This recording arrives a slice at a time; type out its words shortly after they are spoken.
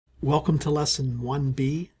Welcome to Lesson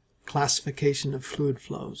 1B, Classification of Fluid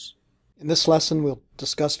Flows. In this lesson, we'll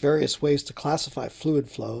discuss various ways to classify fluid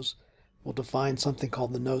flows. We'll define something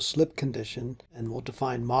called the no-slip condition, and we'll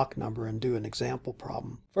define Mach number and do an example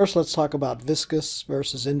problem. First, let's talk about viscous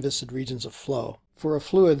versus inviscid regions of flow. For a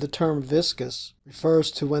fluid, the term viscous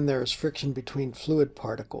refers to when there is friction between fluid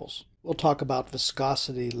particles. We'll talk about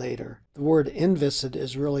viscosity later. The word inviscid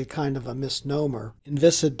is really kind of a misnomer.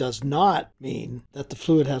 Inviscid does not mean that the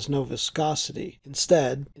fluid has no viscosity.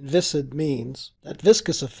 Instead, inviscid means that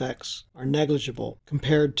viscous effects are negligible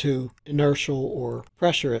compared to inertial or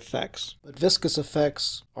pressure effects. But viscous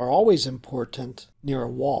effects are always important near a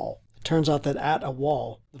wall. It turns out that at a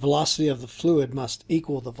wall, the velocity of the fluid must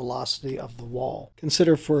equal the velocity of the wall.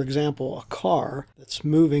 Consider, for example, a car that's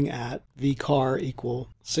moving at v car equal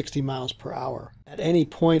 60 miles per hour. At any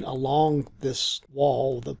point along this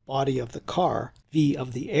wall, the body of the car, v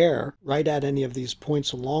of the air, right at any of these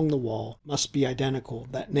points along the wall, must be identical,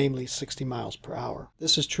 that namely 60 miles per hour.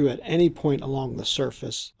 This is true at any point along the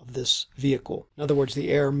surface of this vehicle. In other words, the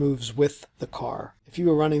air moves with the car. If you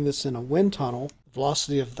were running this in a wind tunnel, the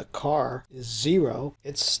velocity of the car is 0.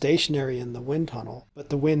 It's stationary in the wind tunnel, but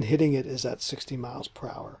the wind hitting it is at 60 miles per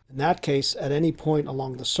hour. In that case, at any point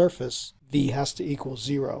along the surface, v has to equal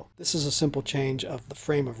 0. This is a simple change of the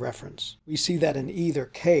frame of reference. We see that in either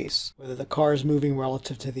case, whether the car is moving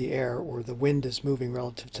relative to the air or the wind is moving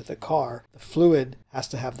relative to the car, the fluid has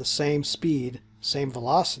to have the same speed, same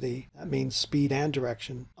velocity, that means speed and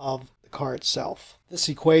direction, of the car itself. This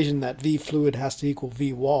equation that v fluid has to equal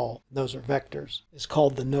v wall, those are vectors, is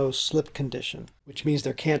called the no-slip condition, which means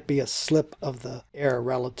there can't be a slip of the air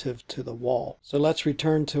relative to the wall. So let's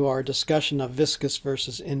return to our discussion of viscous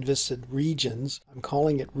versus inviscid regions. I'm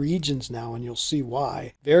calling it regions now, and you'll see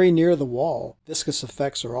why. Very near the wall, viscous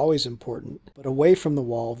effects are always important, but away from the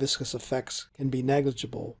wall, viscous effects can be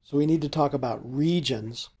negligible. So we need to talk about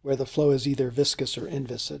regions where the flow is either viscous or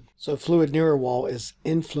inviscid. So fluid near a wall is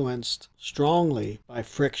influenced strongly by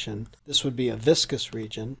friction. This would be a viscous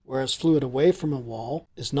region, whereas fluid away from a wall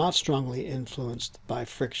is not strongly influenced by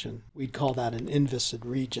friction. We'd call that an inviscid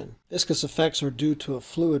region. Viscous effects are due to a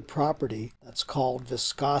fluid property that's called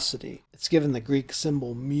viscosity. It's given the Greek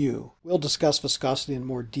symbol mu. We'll discuss viscosity in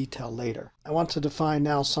more detail later. I want to define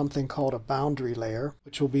now something called a boundary layer,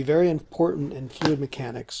 which will be very important in fluid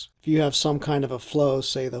mechanics. If you have some kind of a flow,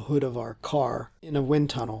 say the hood of our car, in a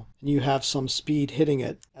wind tunnel, and you have some speed hitting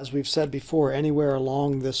it, as we've said before, anywhere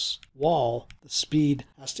along this wall, the speed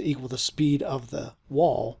has to equal the speed of the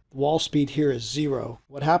wall. The wall speed here is 0.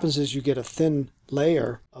 What happens is you get a thin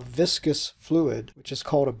layer of viscous fluid, which is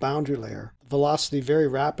called a boundary layer. The velocity very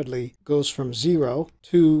rapidly goes from 0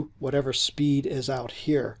 to whatever speed is out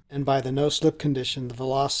here. And by the no-slip condition, the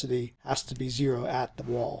velocity has to be 0 at the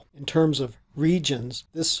wall. In terms of regions,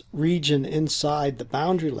 this region inside the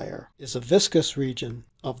boundary layer is a viscous region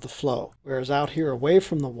of the flow, whereas out here away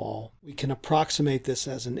from the wall, we can approximate this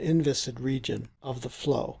as an inviscid region of the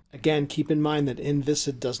flow. Again, keep in mind that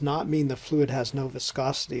inviscid does not mean the fluid has no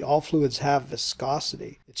viscosity. All fluids have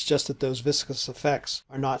viscosity. It's just that those viscous effects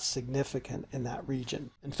are not significant in that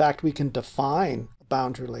region. In fact, we can define a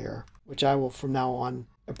boundary layer, which I will from now on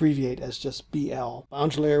abbreviate as just BL.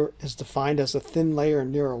 Boundary layer is defined as a thin layer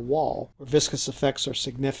near a wall where viscous effects are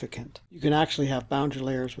significant. You can actually have boundary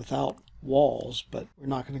layers without walls, but we're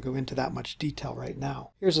not going to go into that much detail right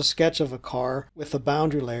now. Here's a sketch of a car with a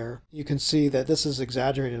boundary layer. You can see that this is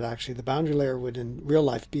exaggerated actually. The boundary layer would in real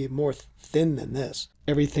life be more thin than this.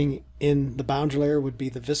 Everything in the boundary layer would be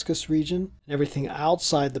the viscous region, and everything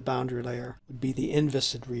outside the boundary layer would be the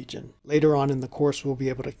inviscid region. Later on in the course, we'll be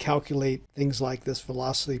able to calculate things like this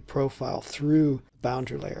velocity profile through the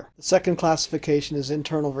boundary layer. The second classification is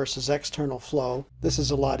internal versus external flow. This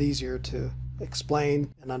is a lot easier to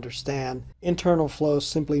explain and understand. Internal flow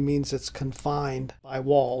simply means it's confined by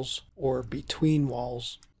walls or between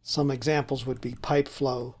walls. Some examples would be pipe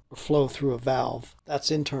flow or flow through a valve.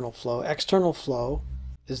 That's internal flow. External flow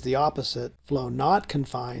is the opposite, flow not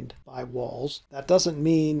confined by walls. That doesn't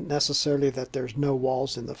mean necessarily that there's no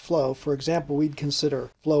walls in the flow. For example, we'd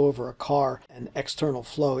consider flow over a car an external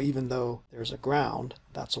flow even though there's a ground.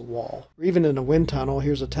 That's a wall. Or even in a wind tunnel,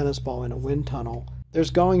 here's a tennis ball in a wind tunnel.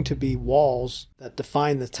 There's going to be walls that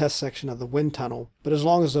define the test section of the wind tunnel, but as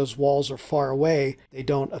long as those walls are far away, they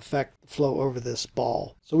don't affect the flow over this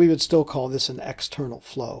ball. So we would still call this an external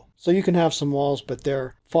flow. So you can have some walls, but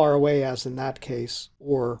they're far away as in that case,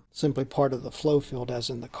 or simply part of the flow field as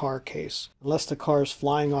in the car case. Unless the car is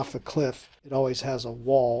flying off a cliff, it always has a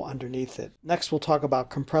wall underneath it. Next we'll talk about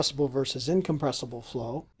compressible versus incompressible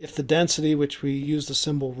flow. If the density, which we use the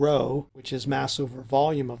symbol rho, which is mass over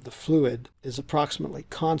volume of the fluid, is approximately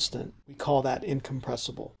constant, we call that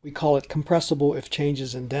incompressible. We call it compressible if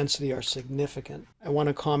changes in density are significant. I want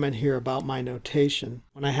to comment here about my notation.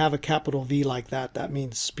 When I have a capital V like that, that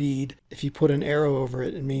means speed. If you put an arrow over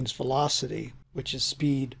it, it means velocity, which is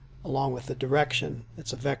speed along with the direction.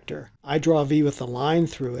 It's a vector. I draw V with a line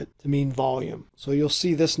through it to mean volume. So you'll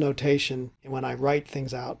see this notation when I write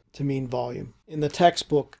things out to mean volume. In the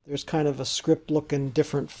textbook, there's kind of a script-looking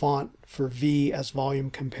different font for V as volume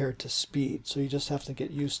compared to speed. So you just have to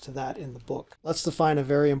get used to that in the book. Let's define a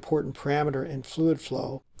very important parameter in fluid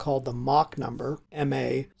flow called the Mach number,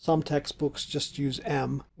 MA. Some textbooks just use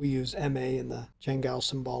M. We use MA in the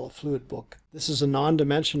Cengel+Cimbala fluid book. This is a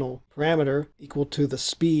non-dimensional parameter equal to the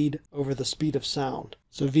speed over the speed of sound.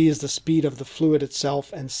 So V is the speed of the fluid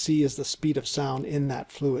itself and C is the speed of sound in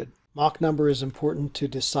that fluid. Mach number is important to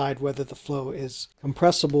decide whether the flow is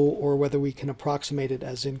compressible or whether we can approximate it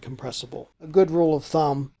as incompressible. A good rule of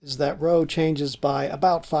thumb is that rho changes by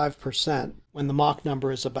about 5% when the Mach number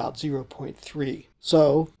is about 0.3.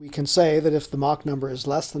 So we can say that if the Mach number is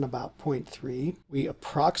less than about 0.3, we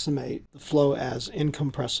approximate the flow as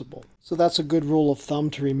incompressible. So that's a good rule of thumb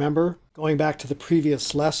to remember. Going back to the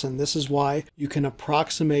previous lesson, this is why you can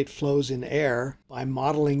approximate flows in air by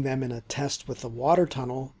modeling them in a test with a water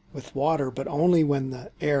tunnel with water, but only when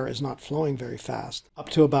the air is not flowing very fast. Up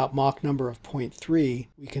to about Mach number of 0.3,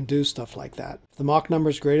 we can do stuff like that. If the Mach number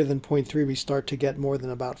is greater than 0.3, we start to get more than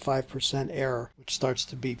about 5% error, which starts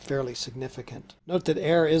to be fairly significant. Note that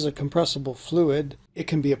air is a compressible fluid. It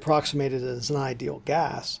can be approximated as an ideal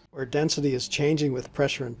gas, where density is changing with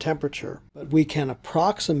pressure and temperature, but we can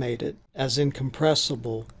approximate it as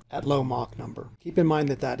incompressible at low Mach number. Keep in mind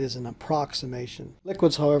that that is an approximation.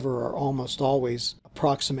 Liquids, however, are almost always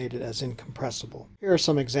approximated as incompressible. Here are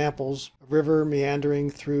some examples. A river meandering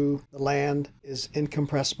through the land is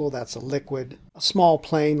incompressible. That's a liquid. A small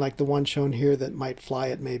plane like the one shown here that might fly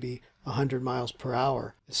at maybe 100 miles per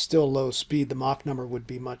hour is still low speed. The Mach number would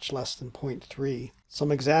be much less than 0.3. Some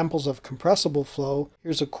examples of compressible flow.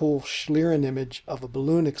 Here's a cool Schlieren image of a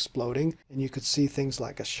balloon exploding, and you could see things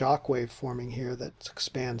like a shock wave forming here that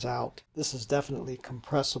expands out. This is definitely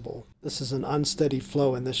compressible. This is an unsteady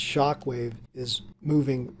flow, and this shock wave is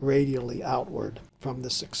moving radially outward from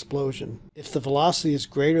this explosion. If the velocity is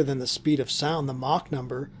greater than the speed of sound, the Mach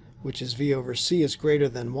number, which is V over C, is greater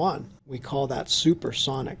than 1. We call that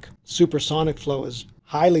supersonic. Supersonic flow is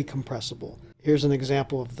highly compressible. Here's an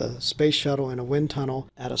example of the space shuttle in a wind tunnel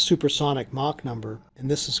at a supersonic Mach number,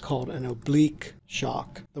 and this is called an oblique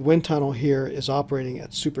shock. The wind tunnel here is operating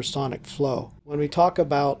at supersonic flow. When we talk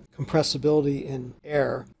about compressibility in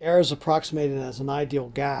air, air is approximated as an ideal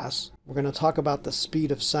gas. We're going to talk about the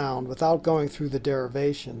speed of sound without going through the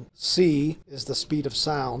derivation. C is the speed of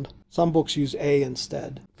sound. Some books use A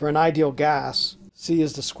instead. For an ideal gas, C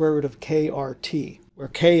is the square root of kRT, where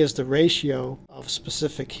K is the ratio of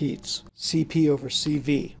specific heats, Cp over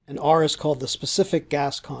Cv, and R is called the specific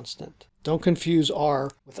gas constant. Don't confuse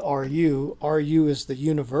R with Ru. Ru is the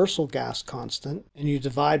universal gas constant, and you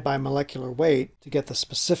divide by molecular weight to get the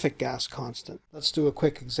specific gas constant. Let's do a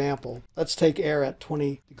quick example. Let's take air at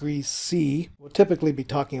 20 degrees C. We'll typically be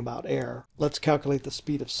talking about air. Let's calculate the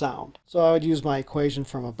speed of sound. So I would use my equation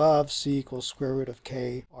from above, C equals square root of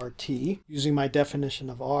K RT. Using my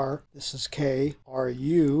definition of R, this is K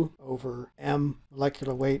Ru over M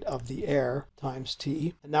molecular weight of the air times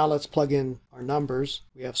T. And now let's plug in our numbers.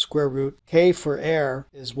 We have square root. K for air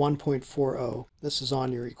is 1.40. This is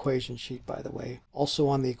on your equation sheet, by the way. Also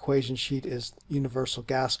on the equation sheet is universal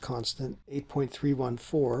gas constant,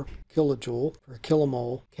 8.314 kilojoule per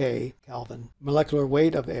kilomole K Kelvin. Molecular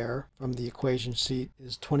weight of air from the equation sheet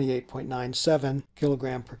is 28.97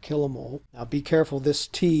 kilogram per kilomole. Now be careful, this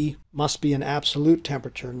T must be an absolute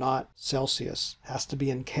temperature, not Celsius. It has to be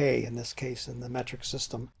in K in this case in the metric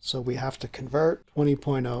system. So we have to convert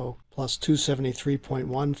 20.0 plus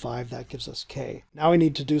 273.15, that gives us K. Now we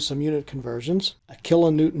need to do some unit conversions. A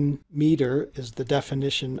kilonewton meter is the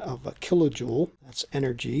definition of a kilojoule, that's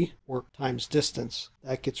energy, work times distance.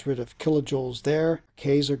 That gets rid of kilojoules there.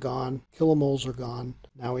 K's are gone. Kilomoles are gone.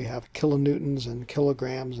 Now we have kilonewtons and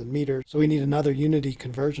kilograms and meters. So we need another unity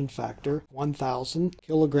conversion factor, 1,000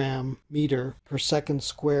 kilogram meter per second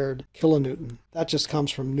squared kilonewton. That just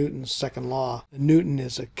comes from Newton's second law. A newton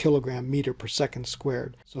is a kilogram meter per second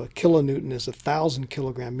squared. So a kilonewton is 1,000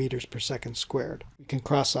 kilogram meters per second squared. We can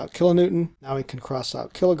cross out kilonewton. Now we can cross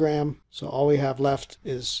out kilogram. So all we have left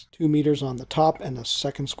is 2 meters on the top and a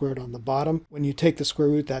second squared on the bottom. When you take the square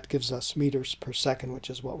root, that gives us meters per second, which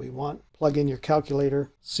is what we want. Plug in your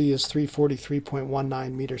calculator. C is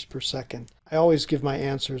 343.19 meters per second. I always give my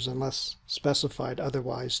answers, unless specified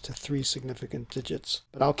otherwise, to 3 significant digits.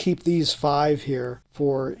 But I'll keep these 5 here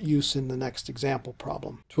for use in the next example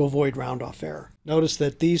problem to avoid round-off error. Notice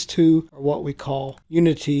that these two are what we call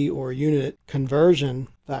unity or unit conversion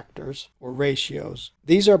factors or ratios.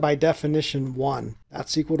 These are by definition 1.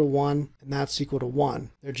 That's equal to 1 and that's equal to 1.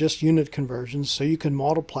 They're just unit conversions, so you can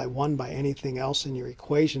multiply 1 by anything else in your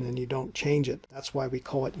equation and you don't change it. That's why we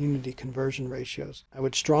call it unity conversion ratios. I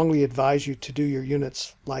would strongly advise you to do your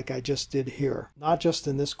units like I just did here. Not just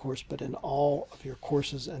in this course, but in all of your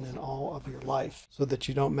courses and in all of your life, so that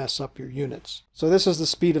you don't mess up your units. So this is the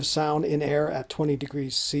speed of sound in air at 20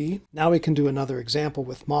 degrees C. Now we can do another example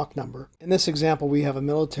with Mach number. In this example, we have a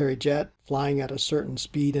military jet flying at a certain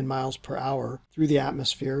speed in miles per hour through the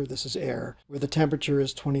atmosphere, this is air, where the temperature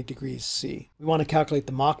is 20 degrees C. We want to calculate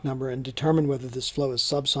the Mach number and determine whether this flow is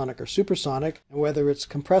subsonic or supersonic, and whether it's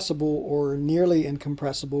compressible or nearly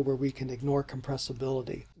incompressible, where we can ignore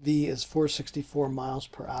compressibility. V is 464 miles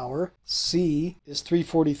per hour. C is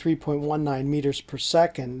 343.19 meters per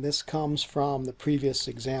second. This comes from the previous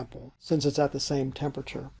example, since it's at the same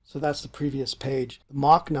temperature. So that's the previous page. The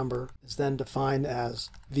Mach number is then defined as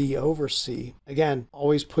V over C. Again,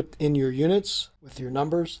 always put in your units with your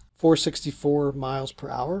numbers. 464 miles per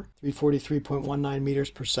hour, 343.19 meters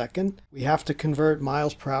per second. We have to convert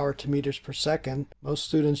miles per hour to meters per second. Most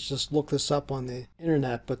students just look this up on the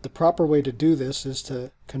internet, but the proper way to do this is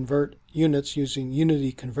to convert units using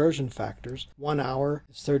unity conversion factors. 1 hour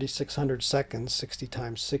is 3,600 seconds, 60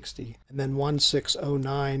 times 60, and then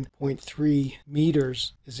 1609.3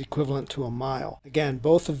 meters is equivalent to a mile. Again,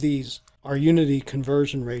 both of these are unity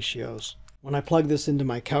conversion ratios. When I plug this into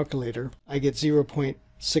my calculator, I get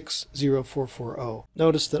 0.60440.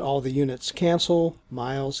 Notice that all the units cancel,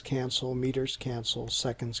 miles cancel, meters cancel,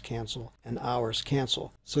 seconds cancel, and hours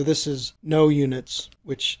cancel. So this is no units,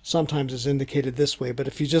 which sometimes is indicated this way, but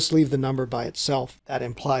if you just leave the number by itself, that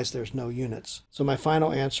implies there's no units. So my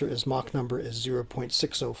final answer is Mach number is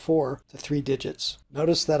 0.604 to 3 digits.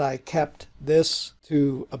 Notice that I kept this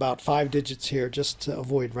to about 5 digits here just to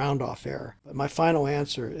avoid round-off error. But my final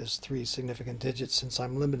answer is 3 significant digits, since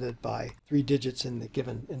I'm limited by 3 digits in the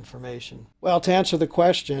given information. Well, to answer the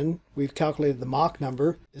question, we've calculated the Mach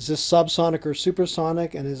number. Is this subsonic or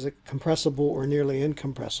supersonic, and is it compressible or nearly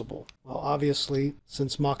incompressible? Well, obviously,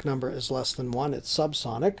 since Mach number is less than 1, it's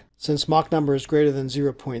subsonic. Since Mach number is greater than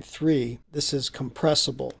 0.3, this is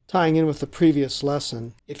compressible. Tying in with the previous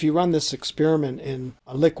lesson, if you run this experiment in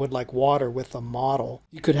a liquid like water with a model,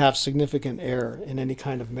 you could have significant error in any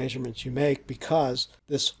kind of measurements you make, because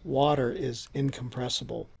this water is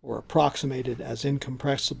incompressible, or approximated as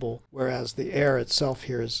incompressible, whereas the air itself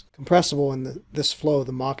here is compressible. In this flow,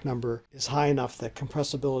 the Mach number is high enough that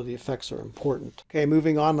compressibility effects are important. Okay,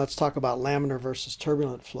 moving on, let's talk about laminar versus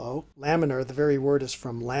turbulent flow. Laminar, the very word is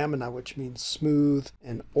from lamina, which means smooth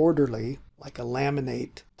and orderly, like a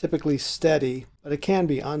laminate, typically steady, but it can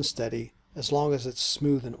be unsteady as long as it's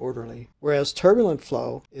smooth and orderly. Whereas turbulent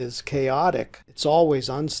flow is chaotic, it's always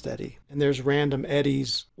unsteady, and there's random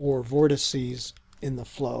eddies or vortices in the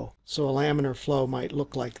flow. So a laminar flow might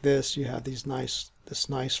look like this. You have this nice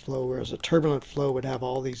flow, whereas a turbulent flow would have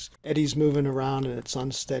all these eddies moving around, and it's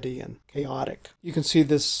unsteady and chaotic. You can see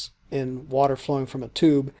this in water flowing from a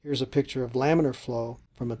tube. Here's a picture of laminar flow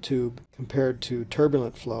from a tube compared to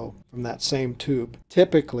turbulent flow from that same tube.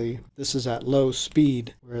 Typically, this is at low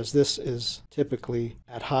speed, whereas this is typically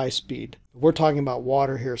at high speed. We're talking about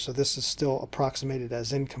water here, so this is still approximated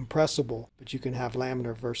as incompressible, but you can have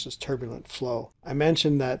laminar versus turbulent flow. I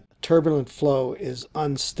mentioned that turbulent flow is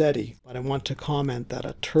unsteady, but I want to comment that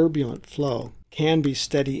a turbulent flow can be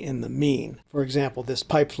steady in the mean. For example, this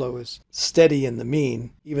pipe flow is steady in the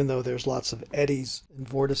mean, even though there's lots of eddies and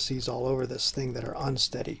vortices all over this thing that are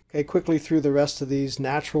unsteady. Okay, quickly through the rest of these.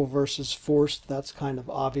 Natural versus forced, that's kind of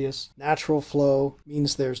obvious. Natural flow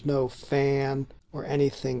means there's no fan or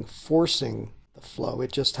anything forcing the flow.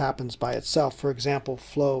 It just happens by itself. For example,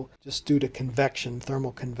 flow just due to convection,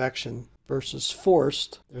 thermal convection, versus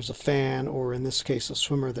forced. There's a fan, or in this case a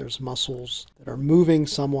swimmer, there's muscles that are moving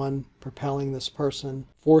someone, propelling this person,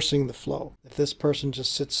 forcing the flow. If this person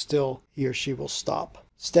just sits still, he or she will stop.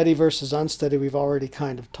 Steady versus unsteady, we've already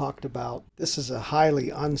kind of talked about. This is a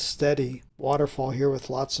highly unsteady waterfall here with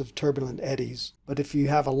lots of turbulent eddies. But if you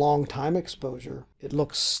have a long time exposure, it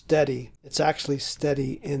looks steady. It's actually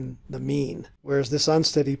steady in the mean, whereas this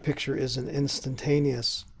unsteady picture is an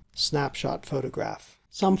instantaneous snapshot photograph.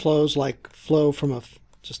 Some flows, like flow from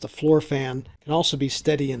just a floor fan, can also be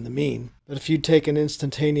steady in the mean. But if you take an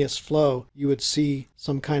instantaneous flow, you would see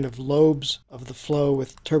some kind of lobes of the flow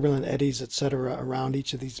with turbulent eddies, etc. around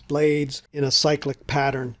each of these blades in a cyclic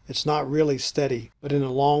pattern. It's not really steady, but in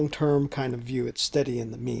a long-term kind of view, it's steady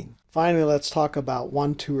in the mean. Finally, let's talk about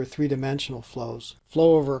 1, 2, or 3-dimensional flows.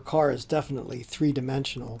 Flow over a car is definitely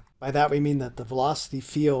 3-dimensional. By that we mean that the velocity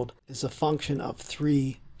field is a function of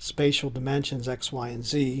 3 spatial dimensions, x, y, and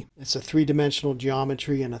z. It's a 3-dimensional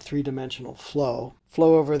geometry and a 3-dimensional flow.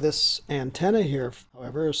 Flow over this antenna here,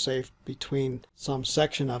 however, is safe between some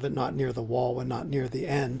section of it, not near the wall and not near the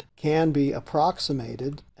end, can be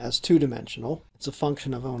approximated as 2-dimensional. It's a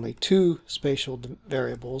function of only 2 spatial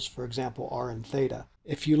variables, for example, r and theta.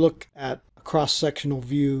 If you look at a cross-sectional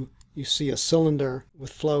view, you see a cylinder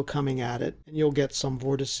with flow coming at it, and you'll get some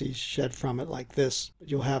vortices shed from it like this, but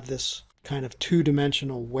you'll have this kind of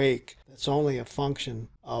 2-dimensional wake that's only a function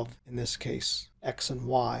of, in this case, x and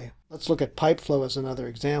y. Let's look at pipe flow as another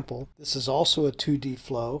example. This is also a 2D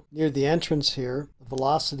flow. Near the entrance here, the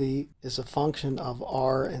velocity is a function of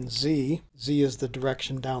r and z. Z is the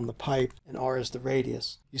direction down the pipe, and r is the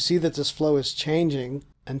radius. You see that this flow is changing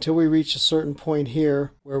until we reach a certain point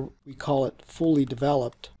here where we call it fully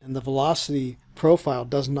developed, and the velocity profile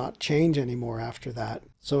does not change anymore after that.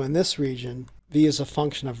 So in this region, v is a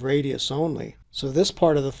function of radius only. So this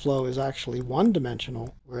part of the flow is actually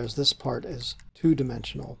 1-dimensional, whereas this part is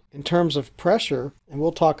 2-dimensional. In terms of pressure, and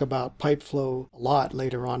we'll talk about pipe flow a lot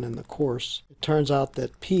later on in the course, it turns out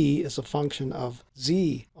that P is a function of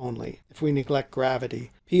z only. If we neglect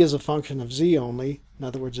gravity, P is a function of z only. In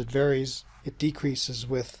other words, it varies, it decreases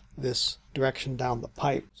with this direction down the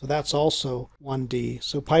pipe. So that's also 1D.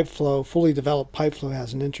 So pipe flow, fully developed pipe flow,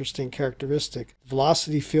 has an interesting characteristic. The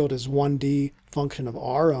velocity field is 1D, function of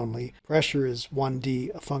r only. Pressure is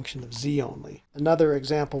 1D, a function of z only. Another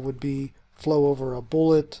example would be flow over a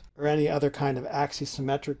bullet or any other kind of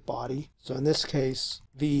axisymmetric body. So in this case,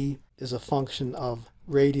 v is a function of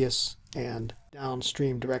radius and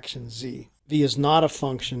downstream direction z. V is not a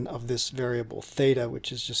function of this variable theta,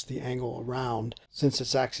 which is just the angle around, since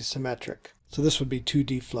it's axisymmetric. So this would be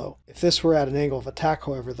 2D flow. If this were at an angle of attack,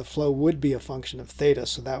 however, the flow would be a function of theta,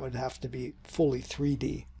 so that would have to be fully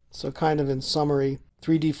 3D. So kind of in summary,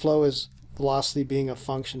 3D flow is velocity being a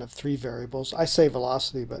function of 3 variables. I say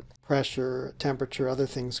velocity, but pressure, temperature, other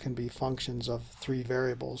things can be functions of 3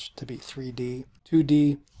 variables to be 3D.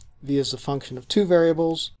 2D, v is a function of 2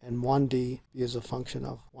 variables, and 1D, v is a function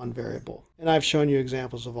of 1 variable. And I've shown you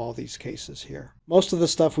examples of all these cases here. Most of the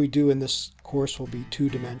stuff we do in this course will be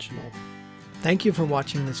 2-dimensional. Thank you for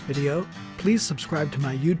watching this video. Please subscribe to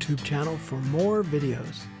my YouTube channel for more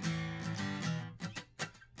videos.